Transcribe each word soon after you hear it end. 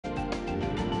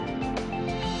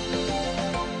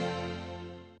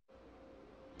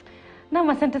Na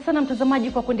asante sana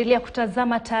mtazamaji kwa kuendelea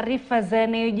kutazama taarifa za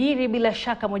yanayojiri. Bila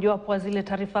shaka mojawapo wa zile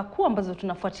taarifa kuu ambazo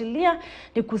tunafuatilia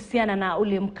ni kuhusiana na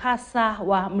ule mkasa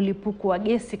wa mlipuko wa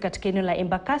gesi katika eneo la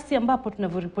Embakasi, ambapo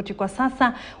tunavyoripoti kwa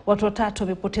sasa watu 3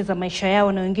 wamepoteza maisha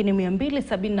yao na wengine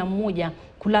 271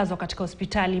 kulazwa katika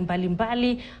hospitali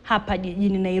mbalimbali hapa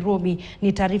jijini Nairobi.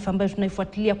 Ni taarifa ambayo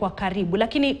tunaifuatilia kwa karibu,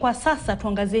 lakini kwa sasa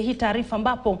tuangazie hii taarifa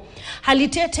ambapo hali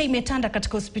tete imetanda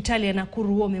katika hospitali ya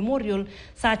Nakuru War Memorial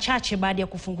saa chache baada ya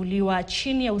kufunguliwa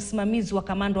chini ya usimamizi wa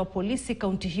kamanda wa polisi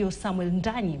kaunti hiyo Samuel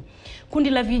Ndanyi. Kundi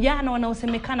la vijana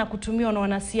wanaosemekana kutumiwa na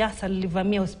wanasiasa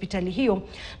lilivamia hospitali hiyo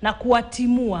na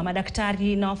kuwatimua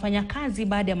madaktari na wafanyakazi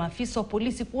baada ya maafisa wa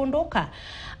polisi kuondoka.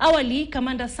 Awali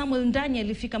kamanda Samuel Ndanyi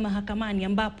alifika mahakamani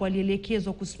ambapo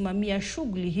alielekezwa kusimamia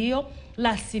shughuli hiyo,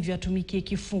 la sivyo atumikie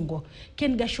kifungo.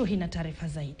 Ken Gashohi na taarifa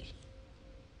zaidi.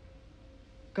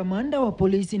 Kamanda wa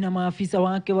polisi na maafisa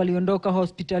wake waliondoka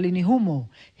hospitalini humo,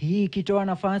 hii ikitoa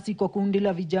nafasi kwa kundi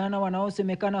la vijana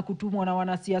wanaosemekana kutumwa na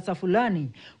wanasiasa fulani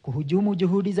kuhujumu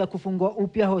juhudi za kufungua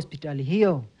upya hospitali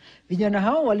hiyo. Vijana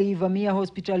hao waliivamia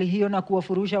hospitali hiyo na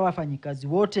kuwafurusha wafanyikazi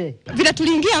wote. Vile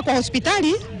tuliingia kwa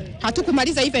hospitali,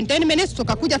 hatukumaliza even 10 minutes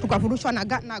tukakuja tukafurushwa na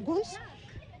guns.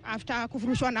 After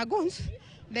kufurushwa na guns,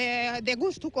 the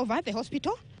guns took over the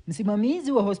hospital.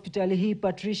 Msimamizi wa hospitali hii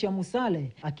Patricia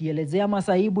Musale akielezea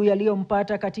masaibu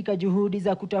yaliyompata katika juhudi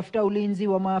za kutafuta ulinzi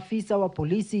wa maafisa wa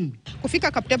polisi.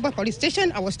 Kufika Kaptembwa Police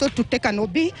Station, I was told to take an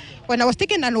OB. When I was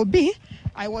taking an OB,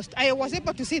 I was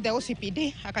able to see the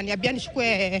OCPD. Akaniambia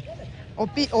nishukue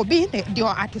OB ndio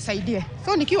atusaidie.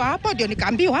 So nikiwa hapo ndio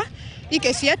nikaambiwa hii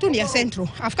kesi yetu ni ya Central.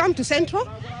 I've come to Central.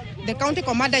 The county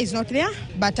commander is not there,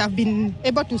 but I've been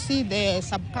able to see the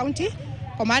sub-county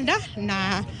commander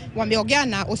na wameongea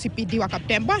na OCPD wa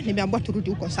Kaptembwa, nimeambiwa turudi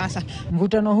huko sasa.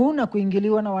 Mvutano huu na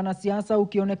kuingiliwa na wanasiasa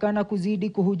ukionekana kuzidi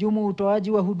kuhujumu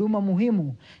utoaji wa huduma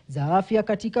muhimu za afya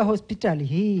katika hospitali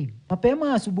hii.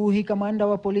 Mapema asubuhi kamanda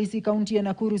wa polisi kaunti ya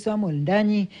Nakuru Samuel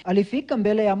Ndanyi alifika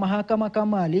mbele ya mahakama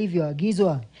kama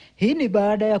alivyoagizwa. Hii ni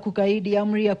baada ya kukaidi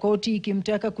amri ya koti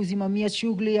ikimtaka kusimamia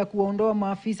shughuli ya kuondoa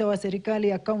maafisa wa serikali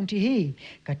ya kaunti hii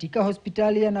katika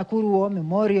hospitali ya Nakuru War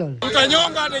Memorial.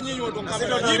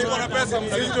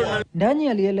 Ndanyi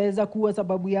alieleza kuwa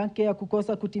sababu yake ya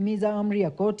kukosa kutimiza amri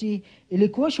ya koti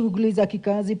ilikuwa shughuli za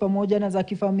kikazi pamoja na za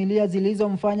kifamilia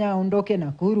zilizomfanya aondoke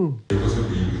Nakuru.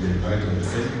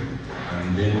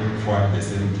 And then forward the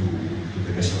same to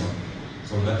the national.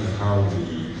 So that is how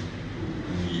we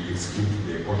execute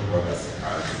the court orders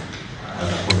as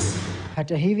a policy.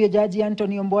 Hata hivyo Jaji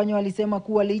Anthony Ombwanyo alisema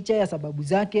kuwa licha ya sababu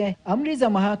zake, amri za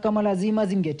mahakama lazima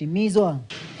zingetimizwa.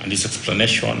 And this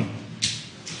explanation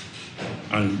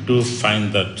and do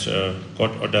find that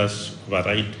court orders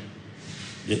override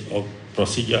the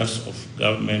procedures of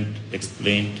government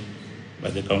explained by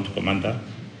the county commander.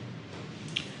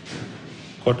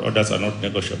 Court orders are not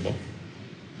negotiable.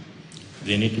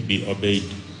 They need to be obeyed.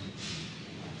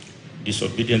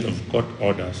 Disobedience of court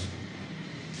orders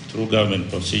through government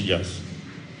procedures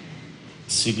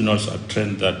signals a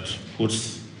trend that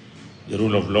puts the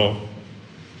rule of law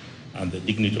and the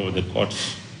dignity of the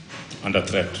courts under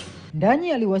threat.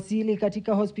 Ndanyi aliwasili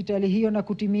katika hospitali hiyo na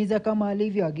kutimiza kama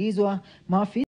alivyoagizwa.